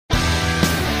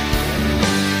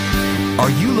Are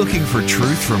you looking for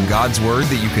truth from God's Word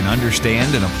that you can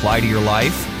understand and apply to your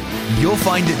life? You'll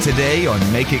find it today on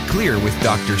Make It Clear with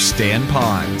Dr. Stan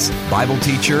Ponz, Bible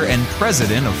teacher and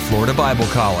president of Florida Bible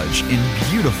College in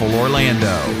beautiful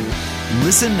Orlando.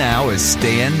 Listen now as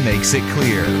Stan makes it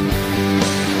clear.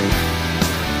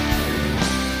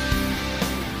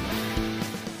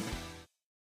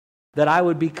 That I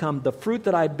would become, the fruit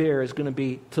that I bear is going to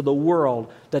be to the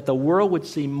world, that the world would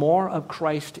see more of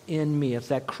Christ in me. It's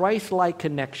that Christ-like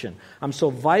connection. I'm so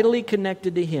vitally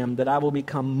connected to Him that I will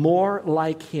become more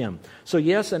like Him. So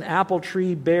yes, an apple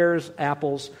tree bears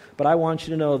apples, but I want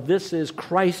you to know this is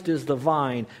Christ is the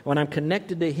vine. When I'm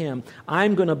connected to Him,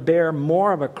 I'm going to bear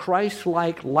more of a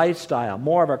Christ-like lifestyle,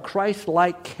 more of a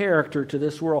Christ-like character to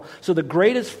this world. So the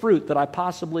greatest fruit that I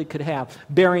possibly could have,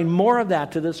 bearing more of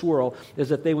that to this world, is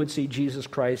that they would see Jesus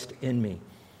Christ in me.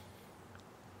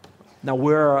 Now,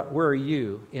 where are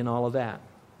you in all of that?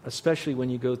 Especially when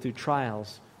you go through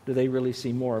trials, do they really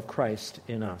see more of Christ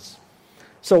in us?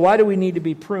 So why do we need to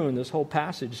be pruned? This whole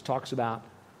passage talks about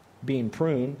being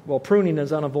pruned. Well, pruning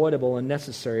is unavoidable and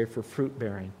necessary for fruit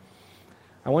bearing.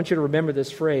 I want you to remember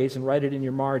this phrase and write it in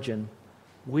your margin.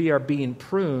 We are being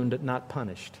pruned, not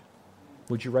punished.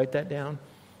 Would you write that down?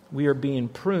 We are being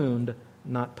pruned,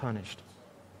 not punished.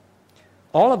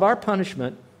 All of our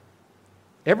punishment,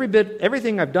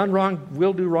 everything I've done wrong,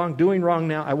 will do wrong, doing wrong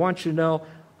now, I want you to know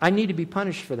I need to be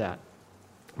punished for that.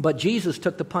 But Jesus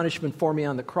took the punishment for me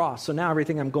on the cross. So now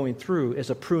everything I'm going through is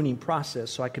a pruning process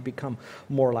so I could become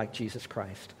more like Jesus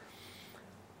Christ.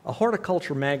 A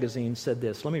horticulture magazine said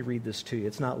this. Let me read this to you.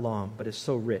 It's not long, but it's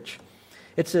so rich.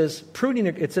 It says,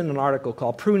 it's in an article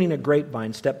called Pruning a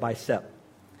Grapevine Step by Step.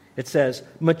 It says,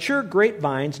 mature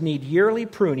grapevines need yearly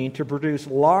pruning to produce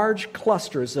large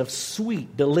clusters of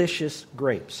sweet, delicious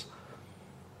grapes.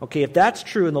 Okay, if that's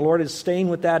true, and the Lord is staying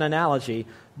with that analogy,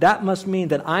 that must mean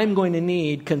that I'm going to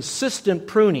need consistent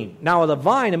pruning. Now, with a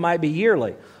vine, it might be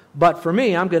yearly. But for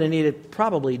me, I'm going to need it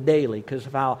probably daily because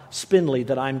of how spindly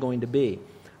that I'm going to be.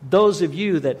 Those of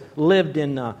you that lived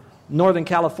in Northern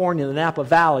California, the Napa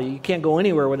Valley, you can't go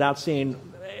anywhere without seeing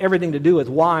everything to do with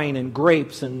wine and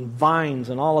grapes and vines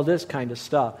and all of this kind of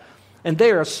stuff. And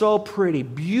they are so pretty,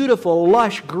 beautiful,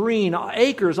 lush green,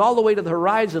 acres all the way to the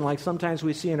horizon, like sometimes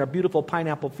we see in our beautiful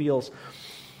pineapple fields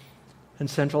in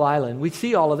Central Island. We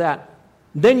see all of that.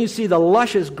 Then you see the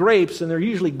luscious grapes, and they're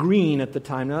usually green at the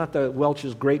time. They're not the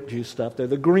Welch's grape juice stuff. They're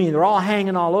the green. They're all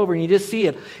hanging all over, and you just see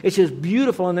it. It's just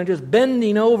beautiful, and they're just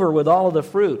bending over with all of the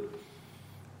fruit.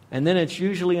 And then it's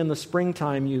usually in the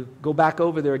springtime, you go back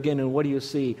over there again, and what do you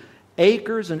see?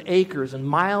 Acres and acres and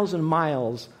miles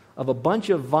of a bunch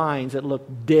of vines that look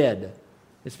dead.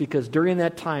 It's because during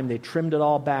that time, they trimmed it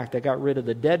all back. They got rid of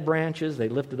the dead branches. They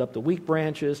lifted up the weak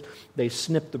branches. They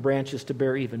snipped the branches to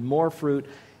bear even more fruit.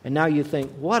 And now you think,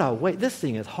 what a waste. This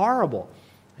thing is horrible.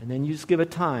 And then you just give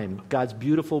it time. God's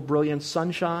beautiful, brilliant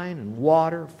sunshine and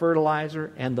water,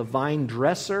 fertilizer, and the vine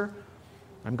dresser.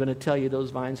 I'm going to tell you those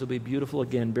vines will be beautiful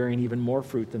again, bearing even more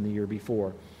fruit than the year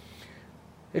before.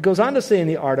 It goes on to say in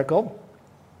the article,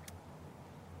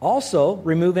 also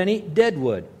remove any dead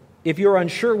wood. If you're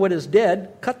unsure what is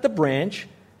dead, cut the branch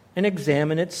and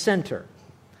examine its center.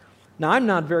 Now, I'm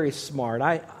not very smart.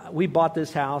 We bought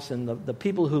this house, and the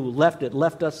people who left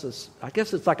us, I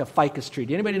guess it's like a ficus tree.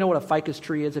 Do anybody know what a ficus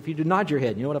tree is? If you do, nod your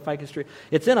head. You know what a ficus tree is?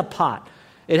 It's in a pot.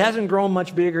 It hasn't grown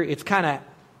much bigger. It's kind of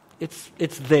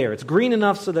It's there. It's green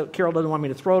enough so that Carol doesn't want me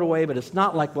to throw it away, but it's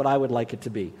not like what I would like it to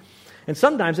be. And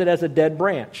sometimes it has a dead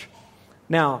branch.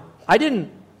 Now, I didn't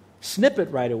snip it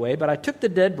right away, but I took the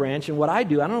dead branch, and what I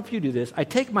do, I don't know if you do this, I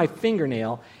take my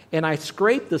fingernail and I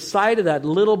scrape the side of that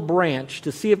little branch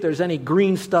to see if there's any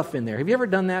green stuff in there. Have you ever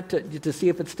done that to see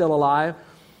if it's still alive?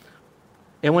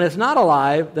 And when it's not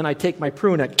alive, then I take my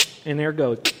prune and there it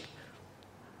goes.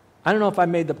 I don't know if I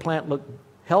made the plant look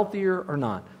healthier or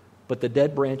not, but the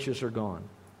dead branches are gone.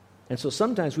 And so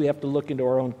sometimes we have to look into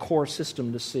our own core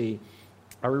system to see,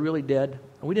 are we really dead?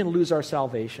 And we didn't lose our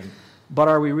salvation, but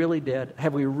are we really dead?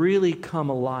 Have we really come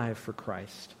alive for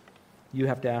Christ? You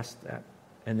have to ask that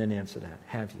and then answer that.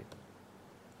 Have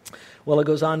you? Well, it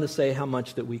goes on to say how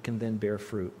much that we can then bear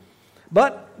fruit.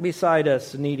 But beside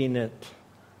us needing it,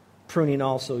 pruning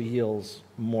also yields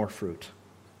more fruit.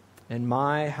 And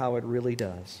my, how it really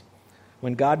does.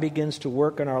 When God begins to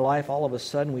work in our life, all of a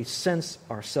sudden we sense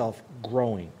ourselves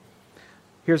growing.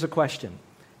 Here's a question.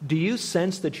 Do you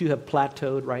sense that you have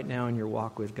plateaued right now in your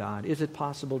walk with God? Is it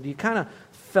possible? Do you kind of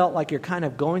felt like you're kind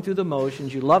of going through the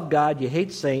motions? You love God, you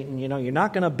hate Satan, you're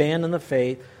not going to abandon the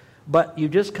faith, but you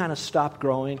just kind of stopped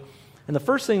growing. And the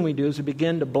first thing we do is we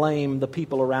begin to blame the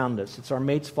people around us. It's our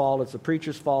mate's fault, it's the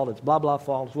preacher's fault, it's blah, blah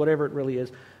fault, it's whatever it really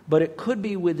is. But it could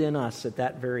be within us at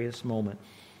that various moment.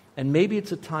 And maybe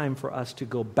it's a time for us to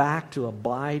go back to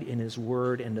abide in His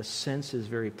Word and to sense His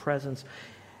very presence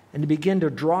and to begin to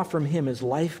draw from Him His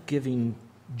life-giving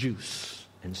juice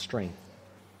and strength.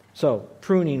 So,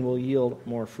 pruning will yield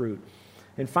more fruit.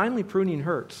 And finally, pruning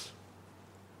hurts.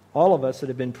 All of us that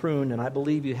have been pruned, and I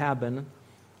believe you have been,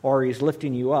 or He's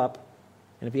lifting you up.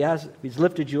 And if He's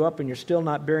lifted you up and you're still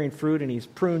not bearing fruit, and He's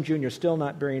pruned you and you're still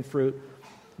not bearing fruit,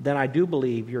 then I do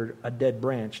believe you're a dead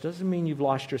branch. Doesn't mean you've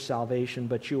lost your salvation,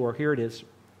 but you are. Here it is.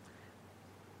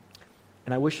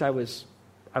 And I wish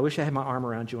I had my arm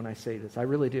around you when I say this. I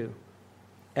really do.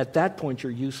 At that point,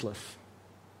 you're useless.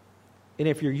 And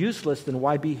if you're useless, then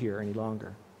why be here any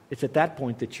longer? It's at that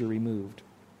point that you're removed.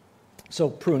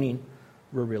 So pruning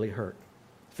will really hurt.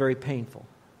 It's very painful,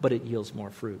 but it yields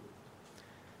more fruit.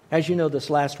 As you know,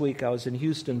 this last week I was in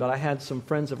Houston, but I had some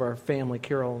friends of our family,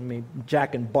 Carol and me,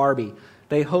 Jack and Barbie.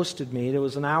 They hosted me. It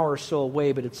was an hour or so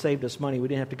away, but it saved us money. We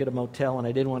didn't have to get a motel, and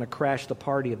I didn't want to crash the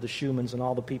party of the Schumans and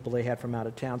all the people they had from out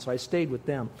of town, so I stayed with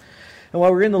them. And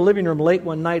while we were in the living room late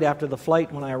one night after the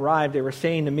flight, when I arrived, they were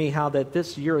saying to me how that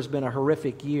this year has been a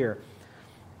horrific year.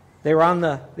 They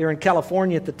were in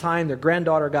California at the time. Their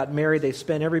granddaughter got married. They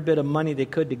spent every bit of money they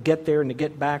could to get there and to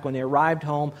get back. When they arrived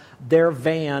home, their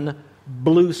van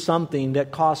blew something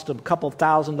that cost them a couple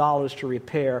 $1,000s to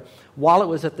repair. While it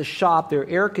was at the shop, their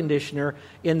air conditioner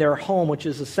in their home, which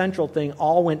is a central thing,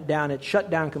 all went down. It shut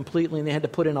down completely, and they had to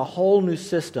put in a whole new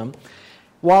system.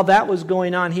 While that was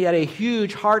going on, he had a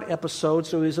huge heart episode,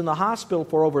 so he was in the hospital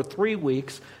for over 3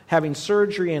 weeks, having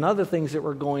surgery and other things that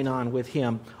were going on with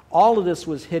him. All of this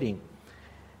was hitting.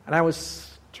 And I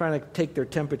was trying to take their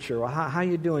temperature. Well, how are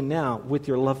you doing now with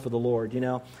your love for the Lord, you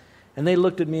know? And they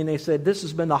looked at me and they said, this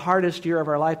has been the hardest year of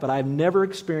our life, but I've never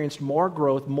experienced more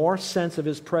growth, more sense of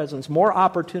His presence, more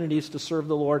opportunities to serve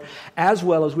the Lord, as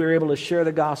well as we were able to share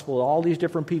the gospel with all these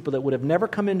different people that would have never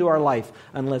come into our life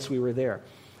unless we were there.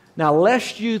 Now,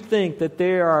 lest you think that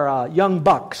they are young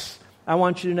bucks, I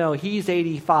want you to know he's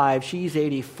 85, she's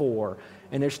 84,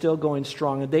 and they're still going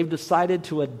strong. And they've decided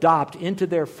to adopt into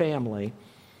their family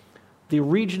the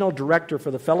regional director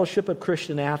for the Fellowship of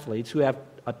Christian Athletes, who have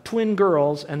twin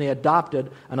girls, and they adopted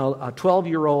a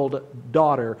 12-year-old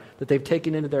daughter that they've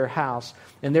taken into their house.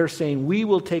 And they're saying, we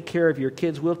will take care of your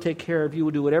kids, we'll take care of you,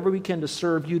 we'll do whatever we can to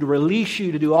serve you, to release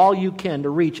you, to do all you can to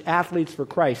reach athletes for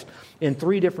Christ in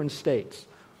 3 different states.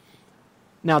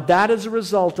 Now, that is a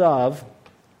result of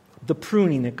the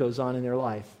pruning that goes on in their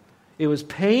life. It was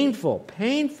painful,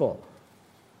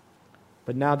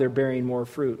 but now they're bearing more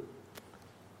fruit.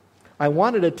 I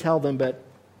wanted to tell them, but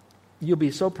you'll be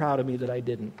so proud of me that I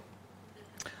didn't.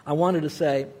 I wanted to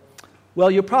say, well,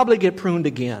 you'll probably get pruned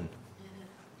again.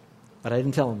 But I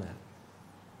didn't tell them that.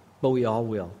 But we all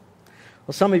will.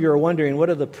 Well, some of you are wondering, what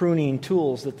are the pruning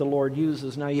tools that the Lord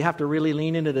uses? Now, you have to really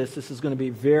lean into this. This is going to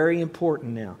be very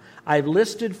important now. I've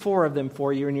listed 4 of them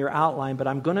for you in your outline, but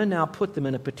I'm going to now put them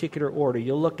in a particular order.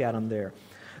 You'll look at them there.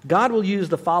 God will use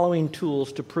the following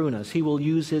tools to prune us. He will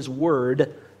use His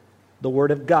Word, the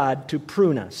Word of God, to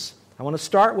prune us. I want to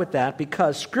start with that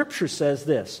because Scripture says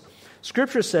this.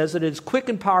 Scripture says that it is quick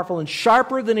and powerful and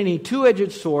sharper than any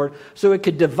two-edged sword, so it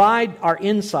could divide our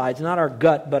insides, not our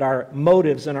gut, but our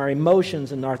motives and our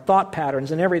emotions and our thought patterns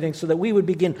and everything, so that we would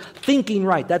begin thinking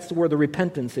right. That's where the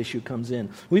repentance issue comes in.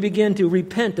 We begin to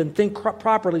repent and think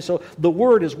properly, so the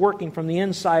Word is working from the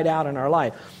inside out in our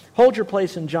life. Hold your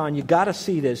place in John. You got to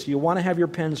see this. You want to have your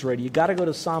pens ready. You got to go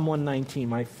to Psalm 119,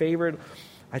 my favorite,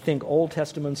 I think, Old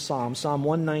Testament Psalm, Psalm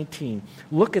 119.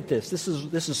 Look at this. This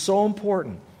is so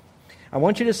important. I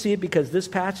want you to see it because this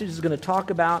passage is going to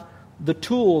talk about the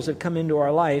tools that come into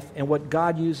our life and what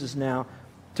God uses now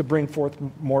to bring forth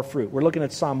more fruit. We're looking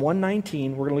at Psalm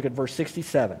 119. We're going to look at verse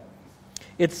 67.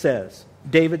 It says,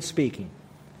 David speaking.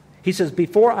 He says,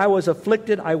 before I was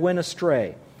afflicted, I went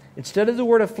astray. Instead of the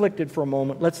word afflicted for a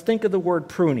moment, let's think of the word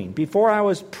pruning. Before I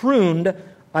was pruned,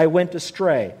 I went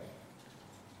astray.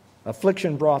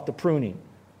 Affliction brought the pruning.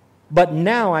 But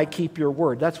now I keep your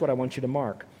word. That's what I want you to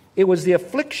mark. It was the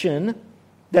affliction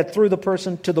that threw the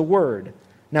person to the Word.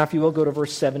 Now, if you will, go to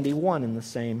verse 71 in the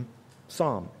same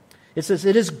psalm. It says,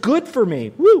 it is good for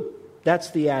me. Woo!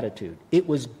 That's the attitude. It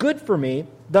was good for me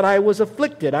that I was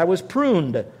afflicted. I was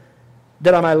pruned,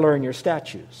 that I might learn your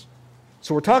statutes.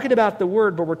 So we're talking about the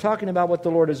Word, but we're talking about what the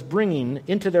Lord is bringing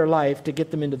into their life to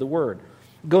get them into the Word.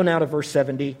 Go now to verse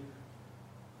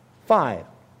 75.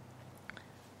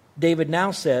 David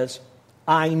now says,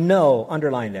 I know,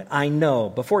 underline that, I know.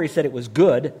 Before he said it was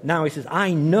good, now he says,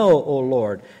 I know, O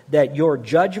Lord, that your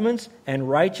judgments and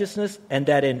righteousness and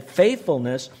that in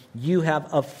faithfulness you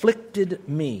have afflicted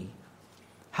me.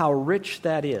 How rich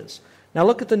that is. Now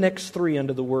look at the next three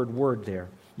under the word there.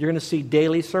 You're going to see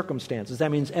daily circumstances.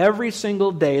 That means every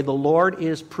single day the Lord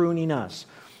is pruning us.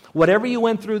 Whatever you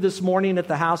went through this morning at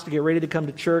the house to get ready to come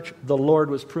to church, the Lord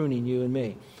was pruning you and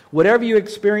me. Whatever you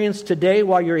experienced today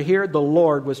while you're here, the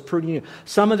Lord was pruning you.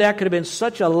 Some of that could have been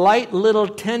such a light, little,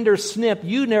 tender snip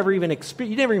you never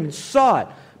even saw it.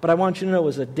 But I want you to know it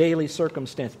was a daily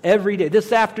circumstance. Every day.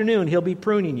 This afternoon, He'll be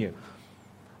pruning you.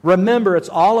 Remember, it's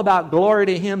all about glory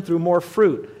to Him through more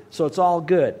fruit. So it's all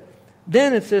good.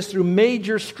 Then it says through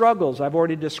major struggles. I've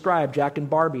already described Jack and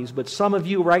Barbie's, but some of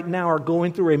you right now are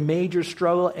going through a major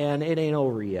struggle and it ain't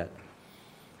over yet.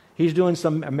 He's doing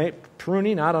some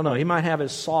pruning. I don't know. He might have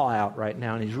his saw out right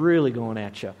now and he's really going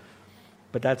at you.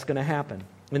 But that's going to happen.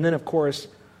 And then, of course,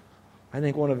 I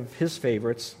think one of his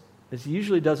favorites is he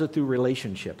usually does it through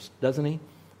relationships, doesn't he?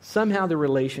 Somehow the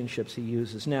relationships he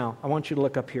uses. Now, I want you to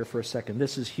look up here for a second.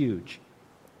 This is huge.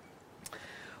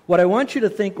 What I want you to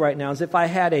think right now is if I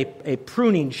had a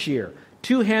pruning shear,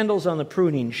 two handles on the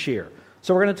pruning shear.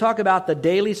 So we're going to talk about the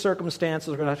daily circumstances.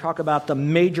 We're going to talk about the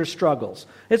major struggles.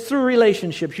 It's through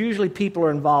relationships. Usually people are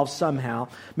involved somehow.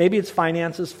 Maybe it's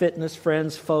finances, fitness,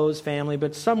 friends, foes, family,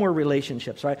 but somewhere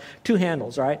relationships, right? Two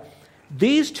handles, right?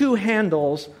 These two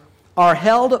handles are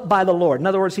held by the Lord. In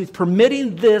other words, He's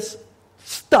permitting this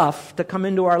stuff to come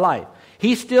into our life.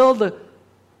 He's still the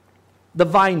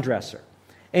vine dresser.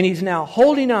 And He's now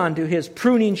holding on to His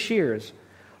pruning shears.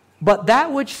 But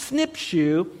that which snips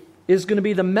you is going to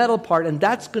be the metal part, and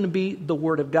that's going to be the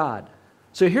Word of God.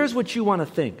 So here's what you want to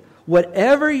think.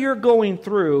 Whatever you're going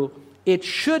through, it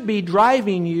should be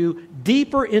driving you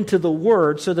deeper into the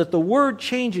Word so that the Word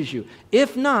changes you.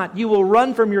 If not, you will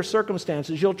run from your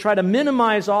circumstances. You'll try to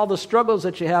minimize all the struggles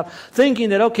that you have, thinking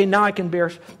that, okay, now I can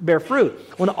bear fruit.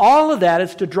 When all of that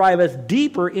is to drive us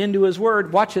deeper into His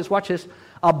Word. Watch this.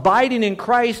 Abiding in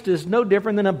Christ is no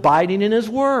different than abiding in His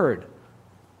Word.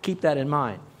 Keep that in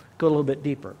mind. Go a little bit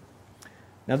deeper.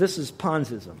 Now this is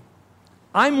Ponzism.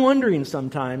 I'm wondering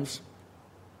sometimes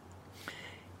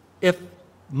if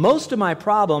most of my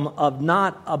problem of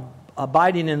not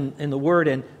abiding in the Word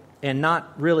and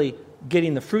not really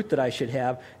getting the fruit that I should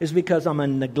have is because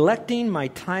I'm neglecting my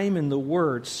time in the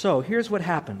Word. So here's what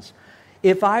happens.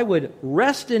 If I would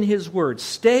rest in His Word,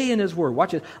 stay in His Word,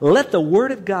 watch it, let the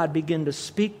Word of God begin to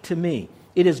speak to me.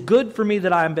 It is good for me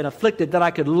that I have been afflicted, that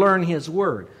I could learn His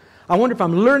Word. I wonder if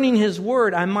I'm learning His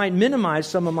Word, I might minimize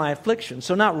some of my afflictions.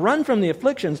 So not run from the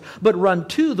afflictions, but run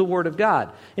to the Word of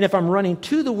God. And if I'm running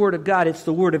to the Word of God, it's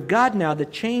the Word of God now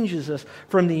that changes us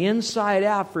from the inside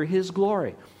out for His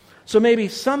glory. So maybe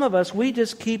some of us, we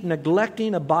just keep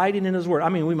neglecting abiding in His Word. I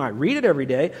mean, we might read it every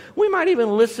day. We might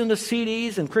even listen to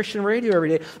CDs and Christian radio every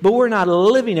day. But we're not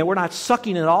living it. We're not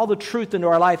sucking in all the truth into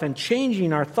our life and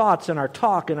changing our thoughts and our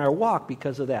talk and our walk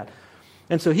because of that.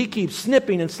 And so He keeps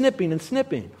snipping and snipping and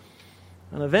snipping.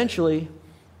 And eventually,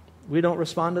 we don't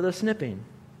respond to the snipping.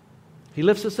 He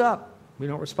lifts us up. We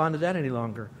don't respond to that any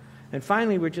longer. And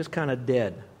finally, we're just kind of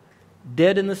dead.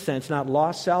 Dead in the sense, not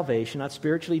lost salvation, not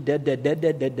spiritually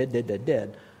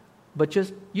dead, but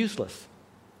just useless.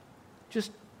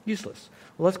 Just useless.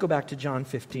 Well, let's go back to John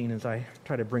 15 as I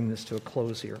try to bring this to a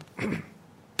close here.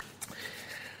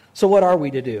 So what are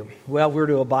we to do? Well, we're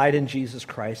to abide in Jesus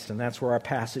Christ, and that's where our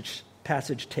passage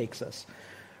takes us.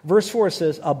 Verse 4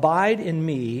 says, "Abide in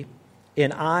me,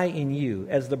 and I in you,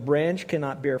 as the branch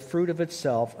cannot bear fruit of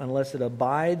itself unless it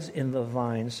abides in the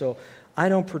vine." So I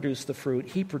don't produce the fruit.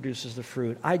 He produces the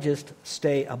fruit. I just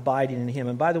stay abiding in Him.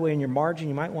 And by the way, in your margin,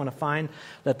 you might want to find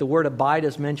that the word abide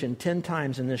is mentioned 10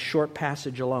 times in this short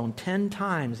passage alone. 10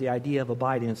 times the idea of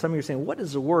abiding. And some of you are saying, what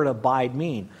does the word abide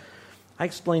mean? I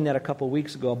explained that a couple of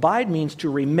weeks ago. Abide means to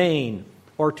remain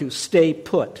or to stay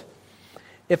put.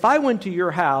 If I went to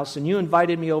your house and you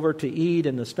invited me over to eat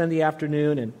and to spend the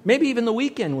afternoon and maybe even the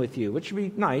weekend with you, which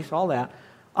would be nice, all that,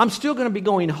 I'm still going to be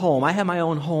going home. I have my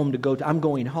own home to go to. I'm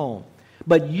going home.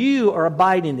 But you are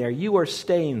abiding there. You are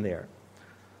staying there.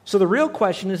 So the real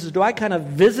question is do I kind of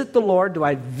visit the Lord? Do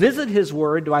I visit His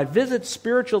Word? Do I visit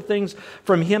spiritual things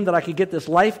from Him that I could get this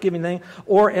life-giving thing?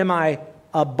 Or am I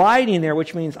abiding there,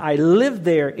 which means I live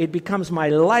there. It becomes my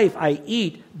life. I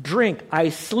eat, drink, I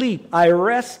sleep, I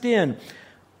rest in.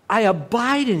 I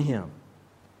abide in Him.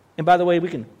 And by the way, we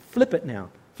can flip it now.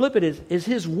 Flip it is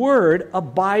His Word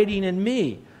abiding in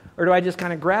me? Or do I just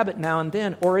kind of grab it now and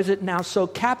then? Or is it now so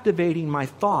captivating my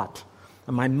thought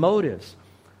and my motives?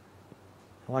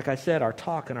 Like I said, our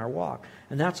talk and our walk.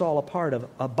 And that's all a part of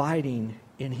abiding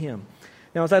in Him.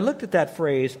 Now, as I looked at that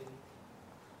phrase,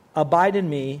 abide in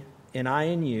me and I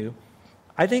in you,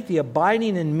 I think the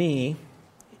abiding in me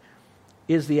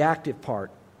is the active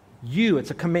part. You,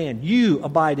 it's a command. You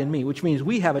abide in me, which means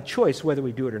we have a choice whether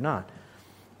we do it or not.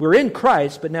 We're in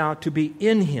Christ, but now to be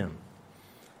in Him.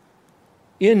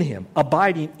 In Him,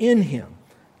 abiding in Him.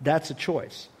 That's a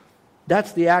choice.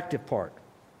 That's the active part.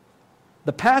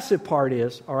 The passive part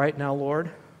is, all right, now, Lord,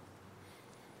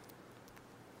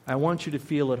 I want you to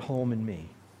feel at home in me.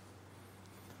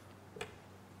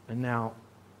 And now,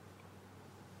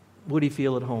 would He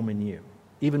feel at home in you?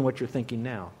 Even what you're thinking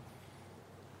now.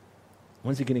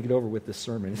 When's He going to get over with this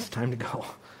sermon? It's time to go.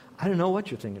 I don't know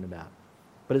what you're thinking about.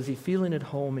 But is He feeling at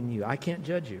home in you? I can't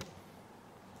judge you.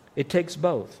 It takes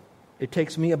both. It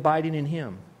takes me abiding in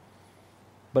Him.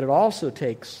 But it also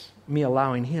takes me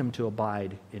allowing Him to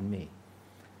abide in me.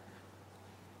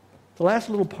 The last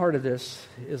little part of this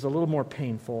is a little more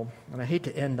painful. And I hate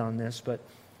to end on this, but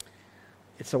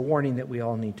it's a warning that we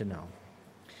all need to know.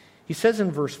 He says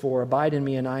in verse 4, abide in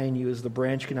me and I in you, as the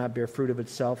branch cannot bear fruit of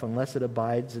itself unless it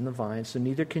abides in the vine, so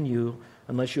neither can you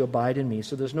unless you abide in me.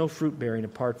 So there's no fruit bearing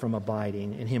apart from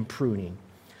abiding and Him pruning.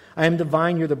 I am the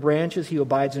vine, you're the branches. He who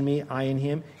abides in me, I in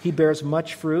him. He bears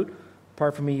much fruit.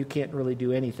 Apart from me, you can't really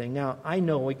do anything. Now, I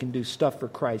know we can do stuff for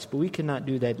Christ, but we cannot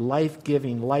do that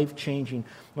life-giving, life-changing.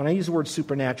 When I use the word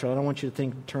supernatural, I don't want you to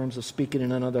think in terms of speaking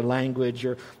in another language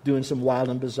or doing some wild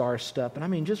and bizarre stuff. But I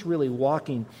mean just really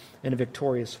walking in a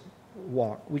victorious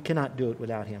walk. We cannot do it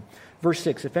without Him. Verse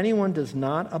 6, if anyone does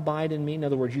not abide in me, in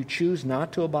other words, you choose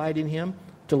not to abide in Him,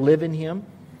 to live in Him,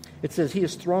 it says, He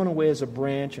is thrown away as a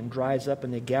branch and dries up,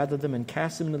 and they gather them and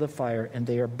cast them into the fire, and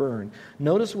they are burned.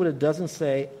 Notice what it doesn't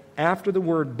say after the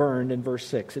word burned in verse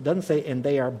 6. It doesn't say, and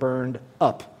they are burned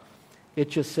up. It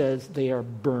just says they are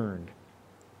burned.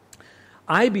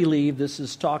 I believe this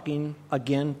is talking,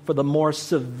 again, for the more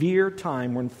severe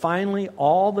time when finally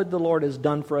all that the Lord has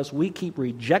done for us, we keep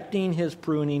rejecting His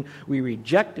pruning. We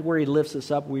reject where He lifts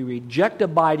us up. We reject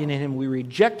abiding in Him. We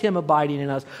reject Him abiding in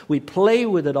us. We play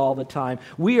with it all the time.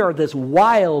 We are this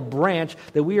wild branch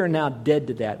that we are now dead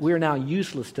to that. We are now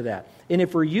useless to that. And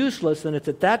if we're useless, then it's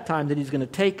at that time that He's going to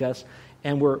take us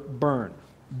and we're burned.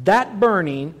 That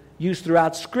burning, used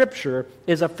throughout Scripture,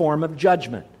 is a form of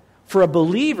judgment. For a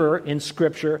believer in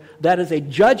Scripture, that is a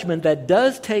judgment that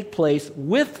does take place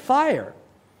with fire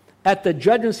at the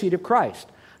judgment seat of Christ.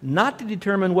 Not to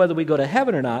determine whether we go to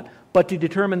heaven or not, but to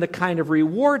determine the kind of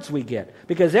rewards we get.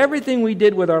 Because everything we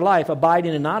did with our life,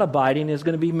 abiding and not abiding, is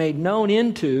going to be made known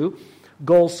into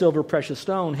gold, silver, precious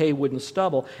stone, hay, wood, and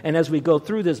stubble. And as we go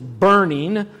through this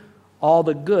burning, all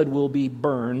the good will be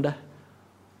burned.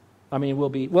 I mean, all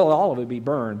of it will be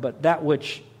burned, but that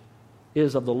which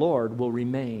is of the Lord will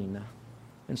remain.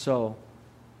 And so,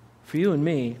 for you and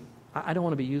me, I don't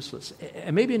want to be useless.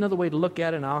 And maybe another way to look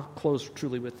at it, and I'll close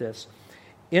truly with this.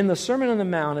 In the Sermon on the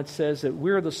Mount, it says that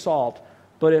we're the salt,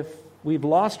 but if we've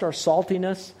lost our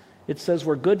saltiness, it says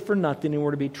we're good for nothing and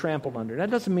we're to be trampled under. That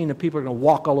doesn't mean that people are going to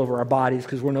walk all over our bodies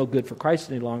because we're no good for Christ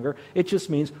any longer. It just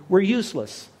means we're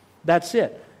useless. That's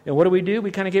it. And what do?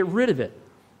 We kind of get rid of it.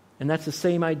 And that's the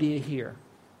same idea here.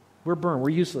 We're burned. We're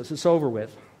useless. It's over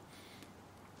with.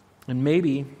 And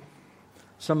maybe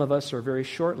some of us are very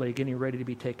shortly getting ready to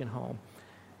be taken home.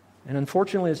 And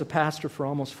unfortunately, as a pastor for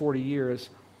almost 40 years,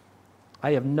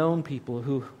 I have known people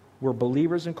who were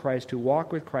believers in Christ, who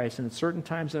walk with Christ, and at certain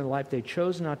times in their life they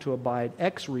chose not to abide,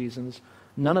 X reasons,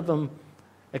 none of them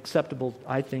acceptable,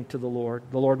 I think, to the Lord.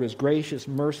 The Lord was gracious,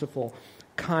 merciful,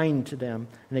 kind to them,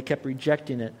 and they kept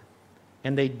rejecting it.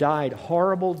 And they died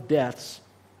horrible deaths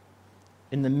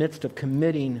in the midst of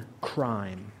committing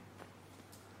crime.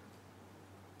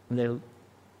 And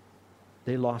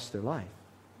they lost their life,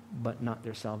 but not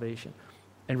their salvation.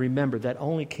 And remember, that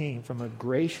only came from a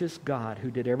gracious God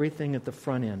who did everything at the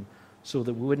front end so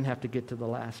that we wouldn't have to get to the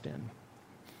last end.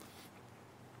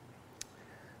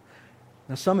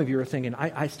 Now, some of you are thinking,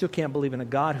 I still can't believe in a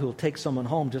God who will take someone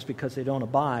home just because they don't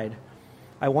abide.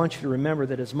 I want you to remember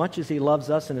that as much as He loves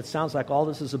us, and it sounds like all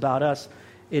this is about us,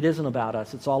 it isn't about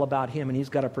us. It's all about Him, and He's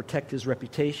got to protect His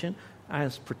reputation. I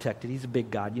was protected. He's a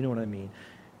big God. You know what I mean.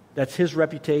 That's His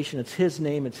reputation. It's His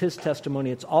name. It's His testimony.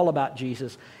 It's all about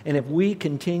Jesus. And if we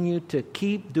continue to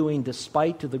keep doing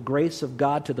despite to the grace of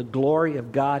God, to the glory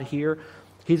of God here,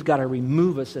 He's got to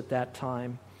remove us at that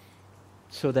time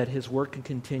so that His work can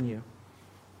continue.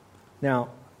 Now,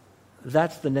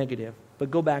 that's the negative.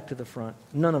 But go back to the front.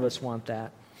 None of us want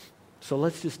that. So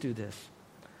let's just do this.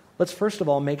 Let's first of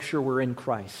all make sure we're in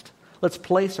Christ. Let's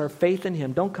place our faith in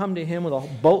Him. Don't come to Him with a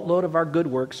boatload of our good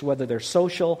works, whether they're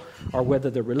social or whether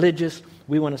they're religious.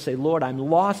 We want to say, Lord, I'm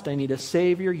lost. I need a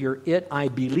Savior. You're it. I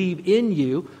believe in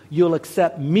you. You'll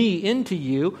accept me into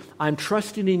you. I'm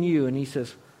trusting in you. And He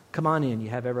says, come on in. You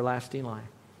have everlasting life.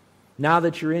 Now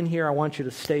that you're in here, I want you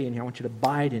to stay in here. I want you to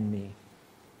abide in me.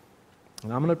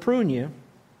 And I'm going to prune you.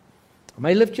 I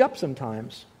may lift you up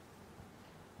sometimes.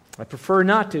 I prefer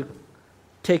not to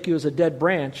take you as a dead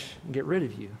branch and get rid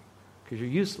of you because you're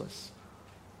useless.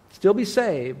 Still be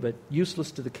saved, but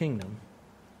useless to the kingdom.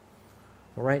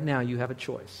 Well, right now you have a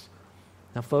choice.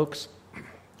 Now, folks,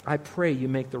 I pray you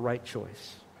make the right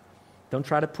choice. Don't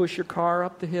try to push your car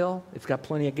up the hill. It's got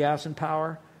plenty of gas and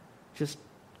power. Just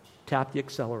tap the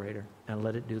accelerator and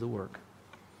let it do the work.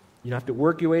 You don't have to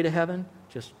work your way to heaven.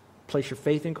 Just place your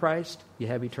faith in Christ. You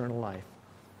have eternal life.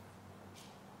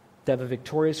 To have a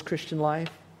victorious Christian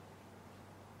life,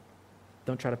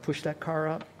 don't try to push that car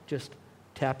up. Just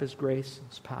tap His grace,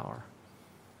 His power.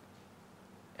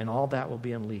 And all that will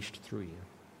be unleashed through you.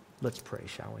 Let's pray,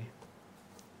 shall we?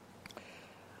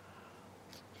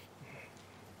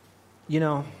 You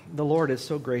know, the Lord is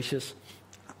so gracious.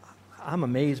 I'm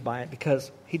amazed by it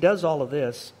because He does all of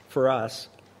this for us.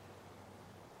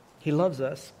 He loves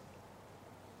us.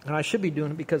 And I should be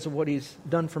doing it because of what He's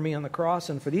done for me on the cross,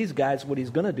 and for these guys, what He's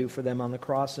going to do for them on the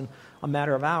cross in a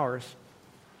matter of hours.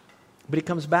 But He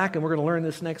comes back, and we're going to learn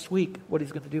this next week, what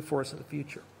He's going to do for us in the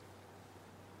future.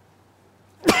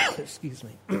 Excuse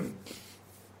me.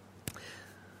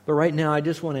 But right now, I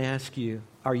just want to ask you,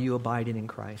 are you abiding in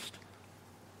Christ?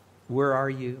 Where are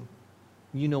you?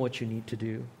 You know what you need to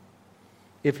do.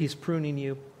 If He's pruning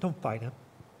you, don't fight Him.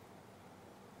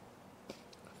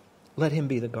 Let Him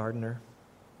be the gardener,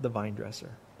 the vine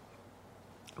dresser.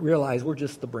 Realize we're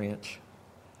just the branch.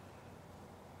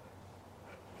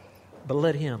 But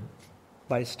let Him,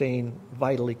 by staying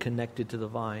vitally connected to the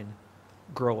vine,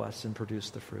 grow us and produce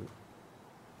the fruit.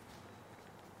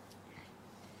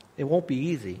 It won't be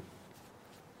easy.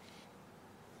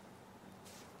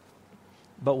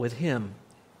 But with Him,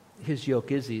 His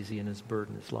yoke is easy and His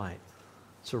burden is light.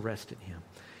 So rest in Him.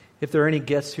 If there are any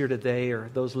guests here today or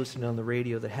those listening on the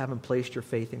radio that haven't placed your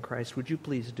faith in Christ, would you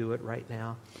please do it right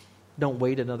now? Don't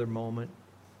wait another moment.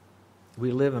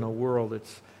 We live in a world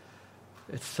that's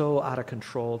it's so out of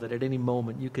control that at any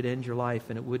moment you could end your life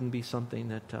and it wouldn't be something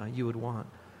that you would want.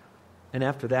 And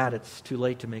after that, it's too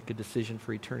late to make a decision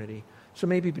for eternity. So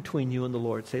maybe between you and the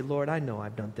Lord, say, Lord, I know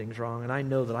I've done things wrong, and I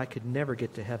know that I could never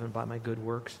get to heaven by my good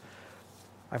works.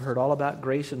 I've heard all about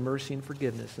grace and mercy and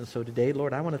forgiveness. And so today,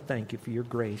 Lord, I want to thank you for your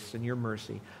grace and your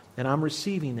mercy. And I'm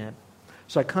receiving that.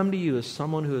 So I come to you as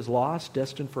someone who is lost,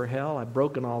 destined for hell. I've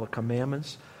broken all the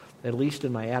commandments, at least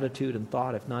in my attitude and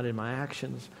thought, if not in my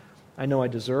actions. I know I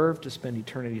deserve to spend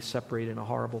eternity separated in a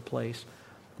horrible place.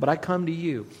 But I come to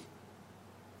you,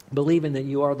 believing that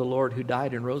you are the Lord who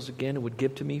died and rose again and would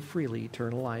give to me freely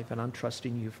eternal life. And I'm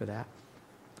trusting you for that.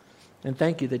 And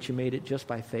thank you that you made it just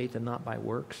by faith and not by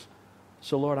works.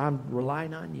 So, Lord, I'm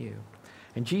relying on you.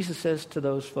 And Jesus says to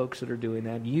those folks that are doing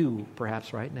that, you,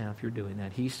 perhaps right now, if you're doing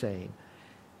that, He's saying,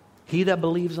 he that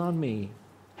believes on me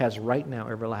has right now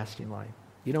everlasting life.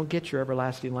 You don't get your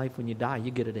everlasting life when you die.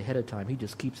 You get it ahead of time. He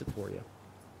just keeps it for you.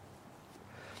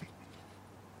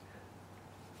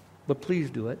 But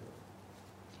please do it.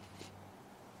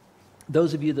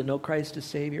 Those of you that know Christ as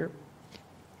Savior,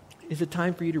 is it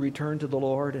time for you to return to the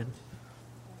Lord and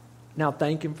now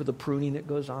thank Him for the pruning that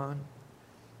goes on?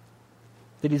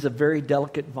 That He's a very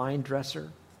delicate vine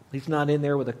dresser. He's not in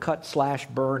there with a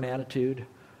cut/burn attitude.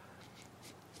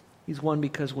 He's one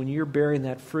because when you're bearing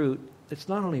that fruit, it's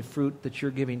not only fruit that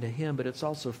you're giving to Him, but it's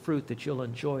also fruit that you'll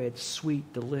enjoy. It's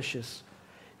sweet, delicious,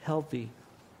 healthy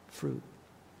fruit,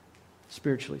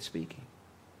 spiritually speaking.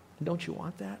 And don't you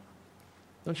want that?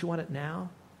 Don't you want it now?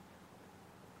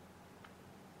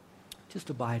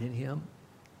 Just abide in Him.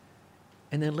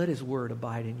 And then let His Word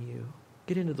abide in you.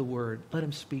 Get into the Word. Let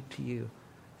Him speak to you.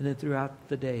 And then throughout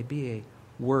the day, be a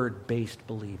Word-based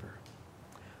believer.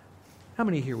 How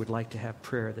many here would like to have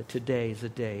prayer that today is a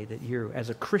day that you, as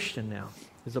a Christian now,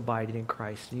 is abiding in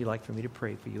Christ, and you'd like for me to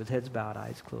pray for you with heads bowed,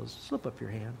 eyes closed? Slip up your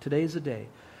hand. Today is the day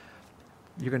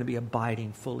you're going to be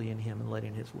abiding fully in Him and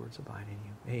letting His words abide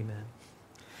in you. Amen.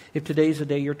 If today's the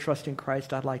day you're trusting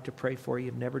Christ, I'd like to pray for you.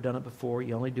 You've never done it before.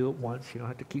 You only do it once. You don't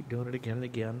have to keep doing it again and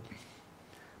again.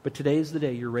 But today is the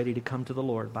day you're ready to come to the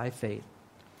Lord by faith,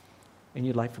 and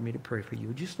you'd like for me to pray for you.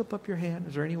 Would you slip up your hand?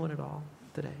 Is there anyone at all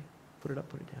today? Put it up,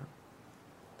 put it down.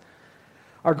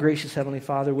 Our gracious Heavenly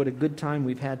Father, what a good time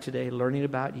we've had today learning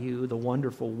about you, the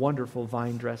wonderful, wonderful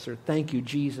vine dresser. Thank you,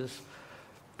 Jesus,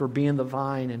 for being the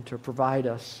vine and to provide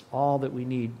us all that we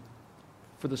need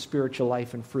for the spiritual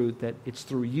life and fruit, that it's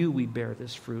through you we bear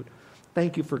this fruit.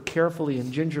 Thank you for carefully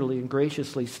and gingerly and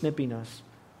graciously snipping us.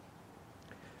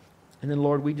 And then,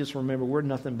 Lord, we just remember we're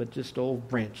nothing but just old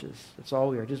branches. That's all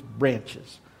we are, just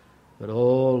branches. But,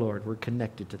 oh, Lord, we're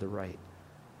connected to the right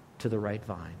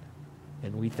vine.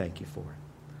 And we thank you for it.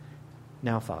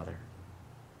 Now, Father,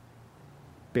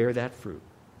 bear that fruit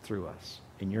through us.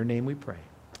 In your name we pray.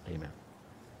 Amen.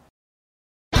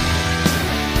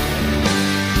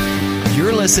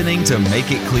 You're listening to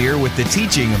Make It Clear with the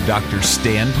teaching of Dr.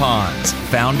 Stan Ponz,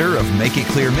 founder of Make It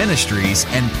Clear Ministries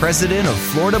and president of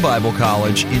Florida Bible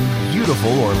College in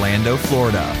beautiful Orlando,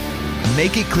 Florida.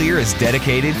 Make It Clear is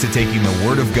dedicated to taking the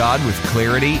Word of God with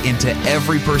clarity into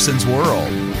every person's world.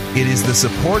 It is the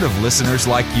support of listeners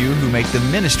like you who make the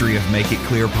ministry of Make It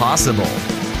Clear possible.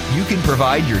 You can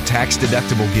provide your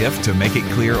tax-deductible gift to Make It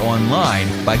Clear online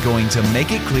by going to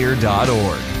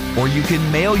makeitclear.org. Or you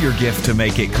can mail your gift to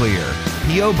Make It Clear,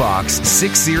 P.O. Box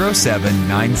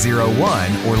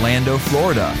 607901, Orlando,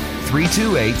 Florida,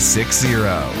 32860.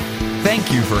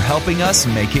 Thank you for helping us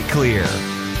make it clear.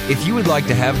 If you would like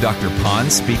to have Dr.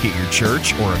 Ponz speak at your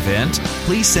church or event,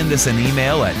 please send us an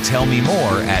email at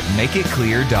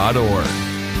tellmemore@makeitclear.org.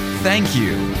 Thank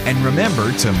you, and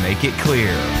remember to make it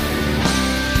clear.